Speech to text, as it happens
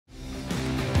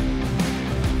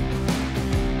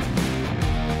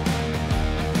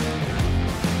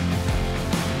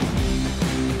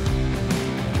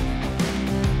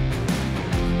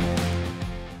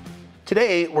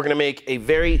Today, we're gonna make a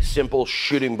very simple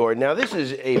shooting board. Now, this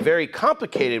is a very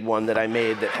complicated one that I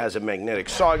made that has a magnetic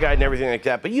saw guide and everything like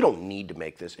that, but you don't need to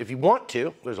make this. If you want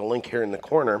to, there's a link here in the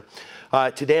corner.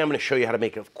 Today, I'm gonna show you how to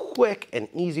make a quick and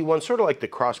easy one, sort of like the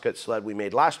crosscut sled we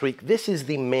made last week. This is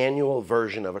the manual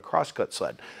version of a crosscut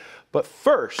sled. But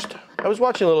first, I was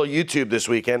watching a little YouTube this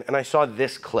weekend and I saw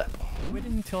this clip. I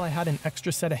waited until I had an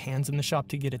extra set of hands in the shop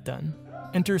to get it done.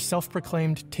 Enter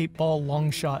self-proclaimed tape ball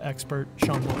long shot expert,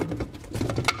 Sean Boyd.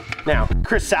 Now,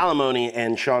 Chris Salamone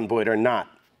and Sean Boyd are not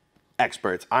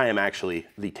experts. I am actually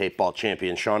the tape ball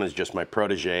champion. Sean is just my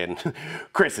protege and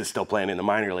Chris is still playing in the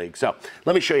minor league. So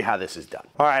let me show you how this is done.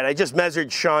 All right, I just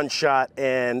measured Sean's shot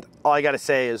and all I gotta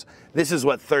say is this is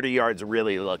what 30 yards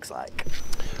really looks like.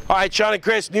 All right, Sean and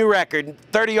Chris, new record,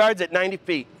 30 yards at 90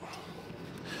 feet.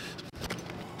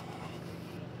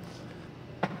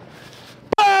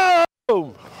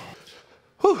 Boom!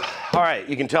 Whew. All right,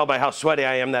 you can tell by how sweaty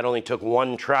I am that only took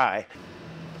one try.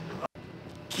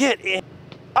 Get in.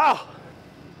 Oh!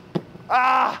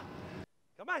 Ah!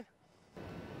 Come on.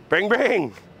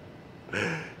 Bring.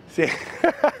 See?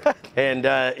 And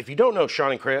if you don't know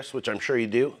Sean and Chris, which I'm sure you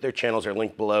do, their channels are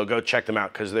linked below. Go check them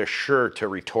out because they're sure to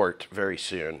retort very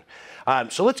soon.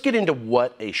 So let's get into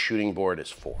what a shooting board is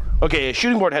for. Okay, a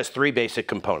shooting board has three basic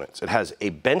components. It has a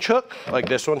bench hook, like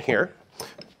this one here.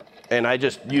 And I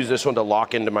just use this one to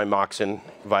lock into my Moxon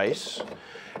vise.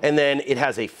 And then it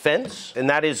has a fence, and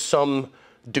that is some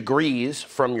degrees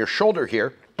from your shoulder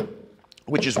here,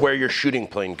 which is where your shooting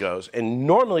plane goes. And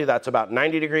normally that's about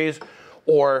 90 degrees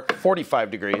or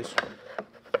 45 degrees.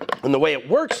 And the way it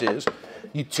works is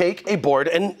you take a board,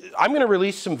 and I'm gonna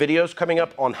release some videos coming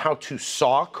up on how to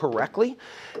saw correctly.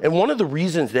 And one of the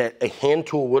reasons that a hand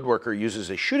tool woodworker uses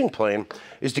a shooting plane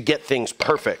is to get things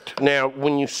perfect. Now,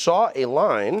 when you saw a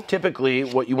line, typically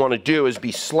what you wanna do is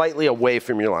be slightly away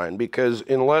from your line, because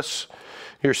unless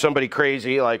you're somebody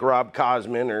crazy like Rob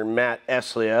Cosman or Matt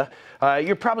Eslia,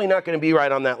 you're probably not gonna be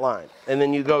right on that line. And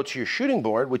then you go to your shooting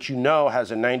board, which you know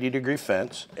has a 90-degree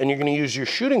fence, and you're gonna use your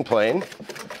shooting plane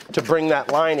to bring that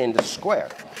line into square.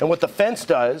 And what the fence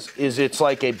does is it's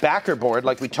like a backer board,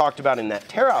 like we talked about in that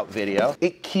tear out video.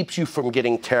 It keeps you from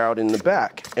getting tear out in the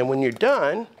back. And when you're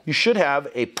done, you should have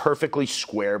a perfectly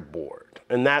square board.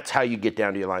 And that's how you get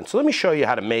down to your line. So let me show you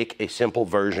how to make a simple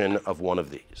version of one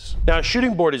of these. Now, a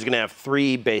shooting board is gonna have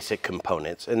three basic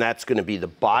components, and that's gonna be the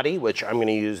body, which I'm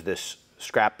gonna use this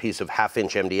scrap piece of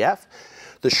 1/2-inch MDF.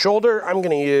 The shoulder, I'm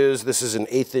gonna use, this is an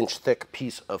 1/8-inch thick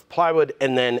piece of plywood,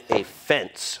 and then a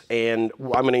fence. And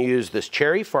I'm gonna use this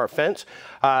cherry for our fence.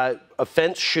 A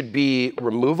fence should be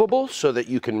removable so that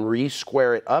you can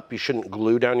re-square it up. You shouldn't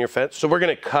glue down your fence. So we're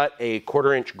gonna cut a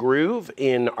 1/4-inch groove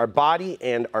in our body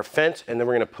and our fence, and then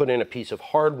we're gonna put in a piece of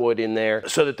hardwood in there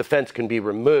so that the fence can be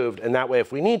removed. And that way,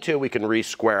 if we need to, we can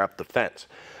re-square up the fence.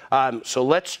 So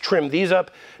let's trim these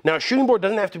up. Now, a shooting board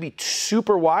doesn't have to be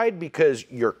super wide because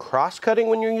you're cross-cutting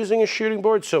when you're using a shooting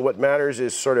board. So what matters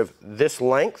is sort of this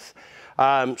length. So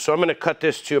I'm gonna cut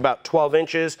this to about 12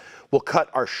 inches. We'll cut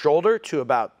our shoulder to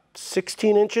about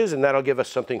 16 inches, and that'll give us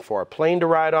something for our plane to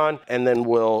ride on, and then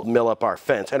we'll mill up our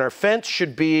fence. And our fence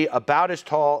should be about as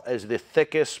tall as the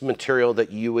thickest material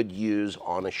that you would use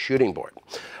on a shooting board.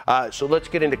 So let's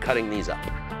get into cutting these up.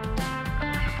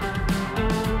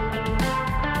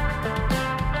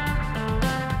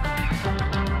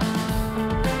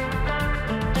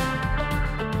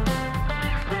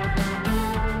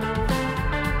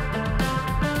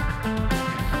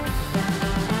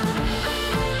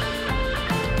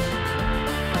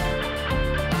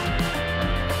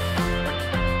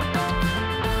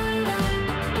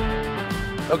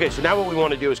 Okay, so now what we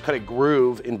want to do is cut a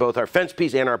groove in both our fence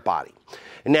piece and our body.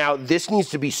 And now this needs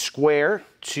to be square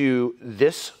to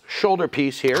this shoulder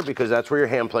piece here because that's where your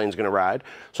hand plane is going to ride.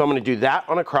 So I'm going to do that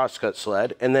on a crosscut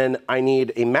sled, and then I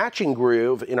need a matching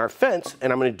groove in our fence,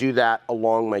 and I'm going to do that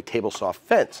along my table saw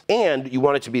fence. And you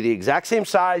want it to be the exact same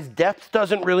size. Depth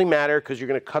doesn't really matter because you're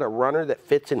going to cut a runner that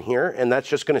fits in here, and that's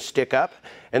just going to stick up.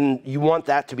 And you want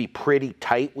that to be pretty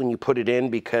tight when you put it in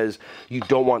because you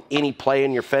don't want any play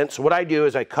in your fence. So what I do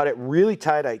is I cut it really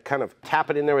tight. I kind of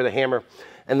tap it in there with a hammer,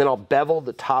 and then I'll bevel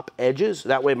the top edges.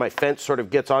 That way my fence sort of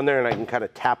gets on there and I can kind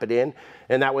of tap it in.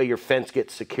 And that way your fence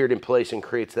gets secured in place and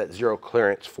creates that zero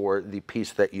clearance for the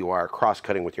piece that you are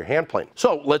cross-cutting with your hand plane.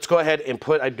 So let's go ahead and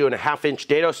I'm doing a 1/2-inch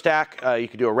dado stack. You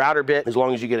could do a router bit as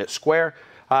long as you get it square.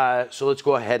 So let's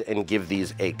go ahead and give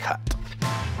these a cut.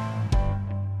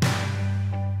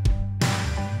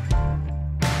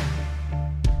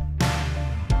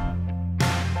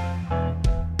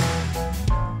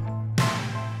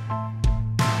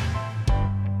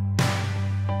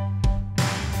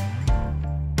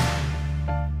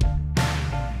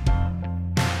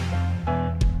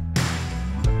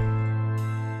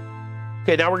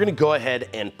 Okay, now we're gonna go ahead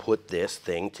and put this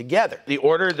thing together. The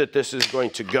order that this is going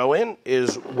to go in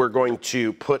is we're going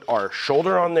to put our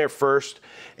shoulder on there first.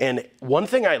 And one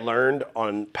thing I learned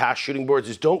on past shooting boards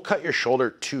is don't cut your shoulder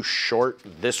too short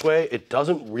this way. It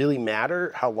doesn't really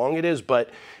matter how long it is, but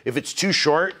if it's too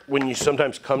short, when you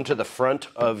sometimes come to the front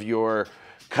of your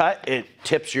cut, it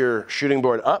tips your shooting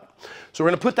board up. So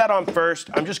we're gonna put that on first.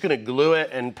 I'm just gonna glue it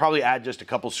and probably add just a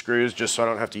couple screws just so I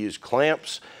don't have to use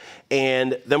clamps.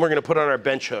 And then we're gonna put on our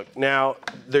bench hook. Now,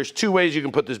 there's two ways you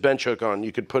can put this bench hook on.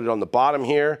 You could put it on the bottom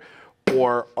here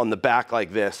or on the back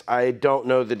like this. I don't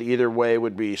know that either way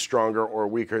would be stronger or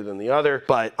weaker than the other,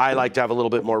 but I like to have a little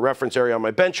bit more reference area on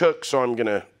my bench hook, so I'm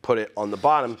gonna put it on the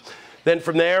bottom. Then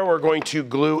from there, we're going to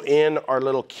glue in our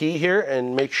little key here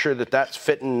and make sure that that's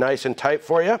fitting nice and tight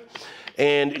for you.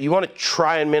 And you wanna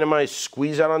try and minimize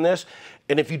squeeze out on this.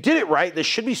 And if you did it right, this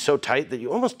should be so tight that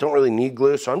you almost don't really need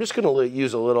glue. So I'm just gonna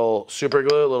use a little super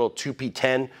glue, a little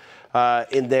 2P10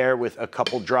 in there with a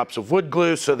couple drops of wood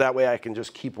glue, so that way I can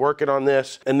just keep working on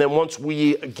this. And then once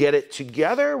we get it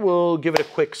together, we'll give it a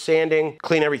quick sanding,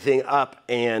 clean everything up,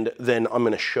 and then I'm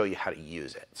gonna show you how to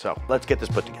use it. So let's get this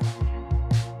put together.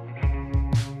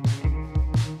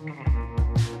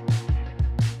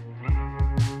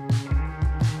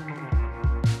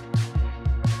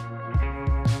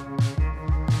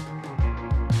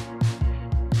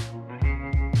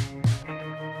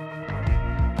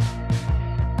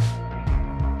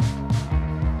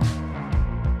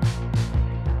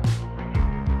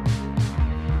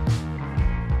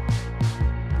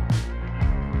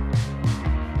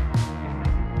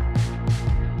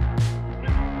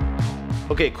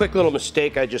 Okay, quick little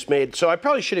mistake I just made. So I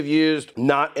probably should have used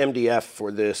not MDF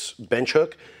for this bench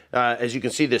hook. As you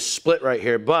can see, this split right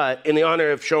here, but in the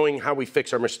honor of showing how we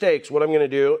fix our mistakes, what I'm gonna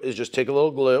do is just take a little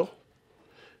glue,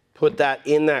 put that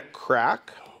in that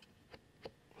crack,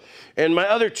 and my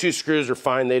other two screws are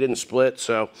fine, they didn't split,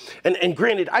 so. And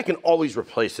granted, I can always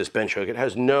replace this bench hook. It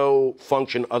has no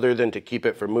function other than to keep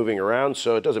it from moving around,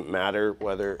 so it doesn't matter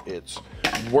whether it's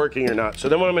working or not. So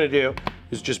then what I'm gonna do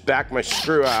is just back my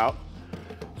screw out,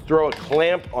 throw a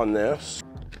clamp on this,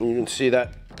 and you can see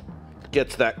that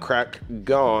gets that crack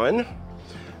gone. Then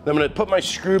I'm gonna put my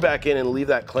screw back in and leave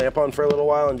that clamp on for a little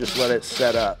while and just let it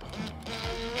set up.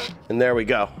 And there we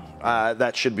go.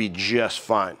 That should be just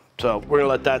fine. So we're gonna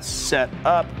let that set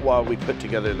up while we put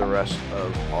together the rest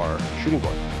of our shooting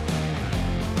board.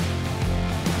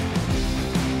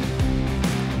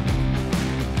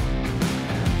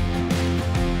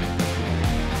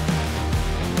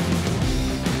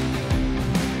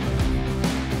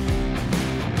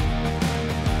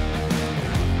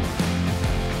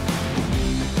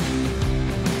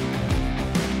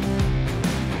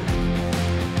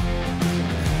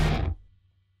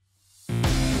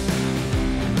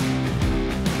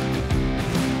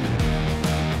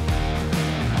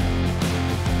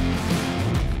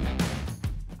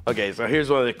 Okay, so here's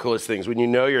one of the coolest things. When you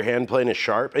know your hand plane is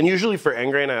sharp, and usually for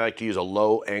end grain, I like to use a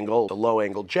low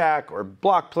angle jack or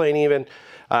block plane even.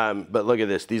 But look at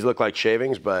this, these look like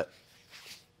shavings, but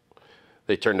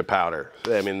they turn to powder.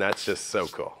 I mean, that's just so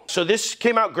cool. So this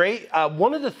came out great.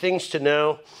 One of the things to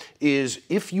know is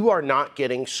if you are not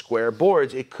getting square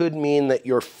boards, it could mean that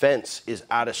your fence is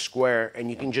out of square, and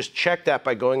you can just check that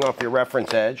by going off your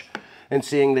reference edge and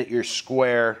seeing that your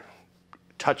square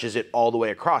touches it all the way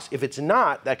across. If it's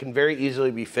not, that can very easily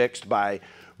be fixed by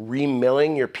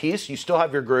remilling your piece. You still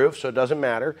have your groove, so it doesn't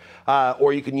matter.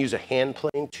 Or you can use a hand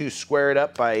plane to square it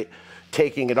up by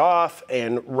taking it off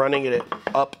and running it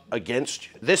up against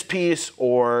this piece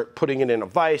or putting it in a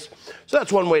vise. So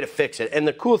that's one way to fix it. And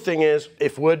the cool thing is,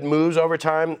 if wood moves over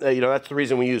time, that's the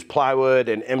reason we use plywood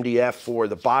and MDF for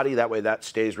the body. That way that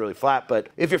stays really flat. But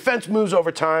if your fence moves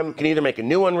over time, you can either make a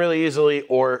new one really easily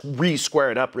or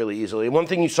re-square it up really easily. One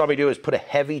thing you saw me do is put a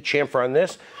heavy chamfer on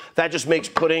this. That just makes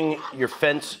putting your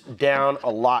fence down a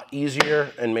lot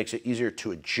easier and makes it easier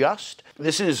to adjust.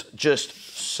 This is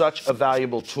just such a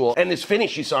valuable tool. And this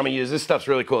finish you saw me use, this stuff's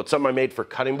really cool. It's something I made for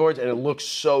cutting boards, and it looks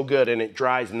so good, and it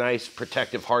dries nice,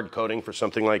 protective hard coating for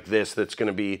something like this that's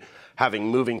gonna be having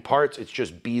moving parts. It's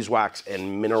just beeswax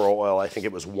and mineral oil. I think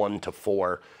it was 1 to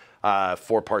 4.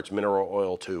 4 parts mineral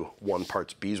oil to 1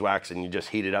 parts beeswax, and you just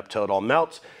heat it up till it all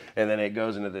melts, and then it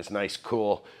goes into this nice,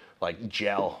 cool, like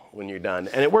gel when you're done.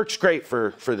 And it works great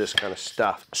for this kind of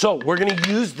stuff. So we're gonna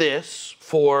use this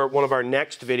for one of our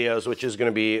next videos, which is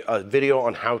gonna be a video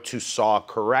on how to saw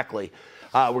correctly.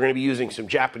 We're gonna be using some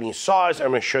Japanese saws. I'm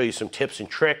gonna show you some tips and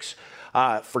tricks.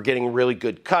 for getting really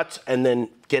good cuts and then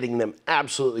getting them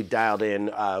absolutely dialed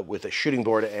in with a shooting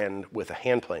board and with a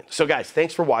hand plane. So guys,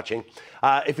 thanks for watching.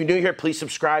 If you're new here, please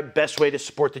subscribe. Best way to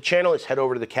support the channel is head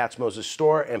over to the Katz-Moses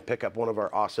store and pick up one of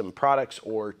our awesome products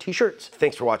or t-shirts.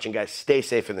 Thanks for watching, guys. Stay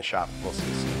safe in the shop. We'll see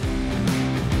you soon.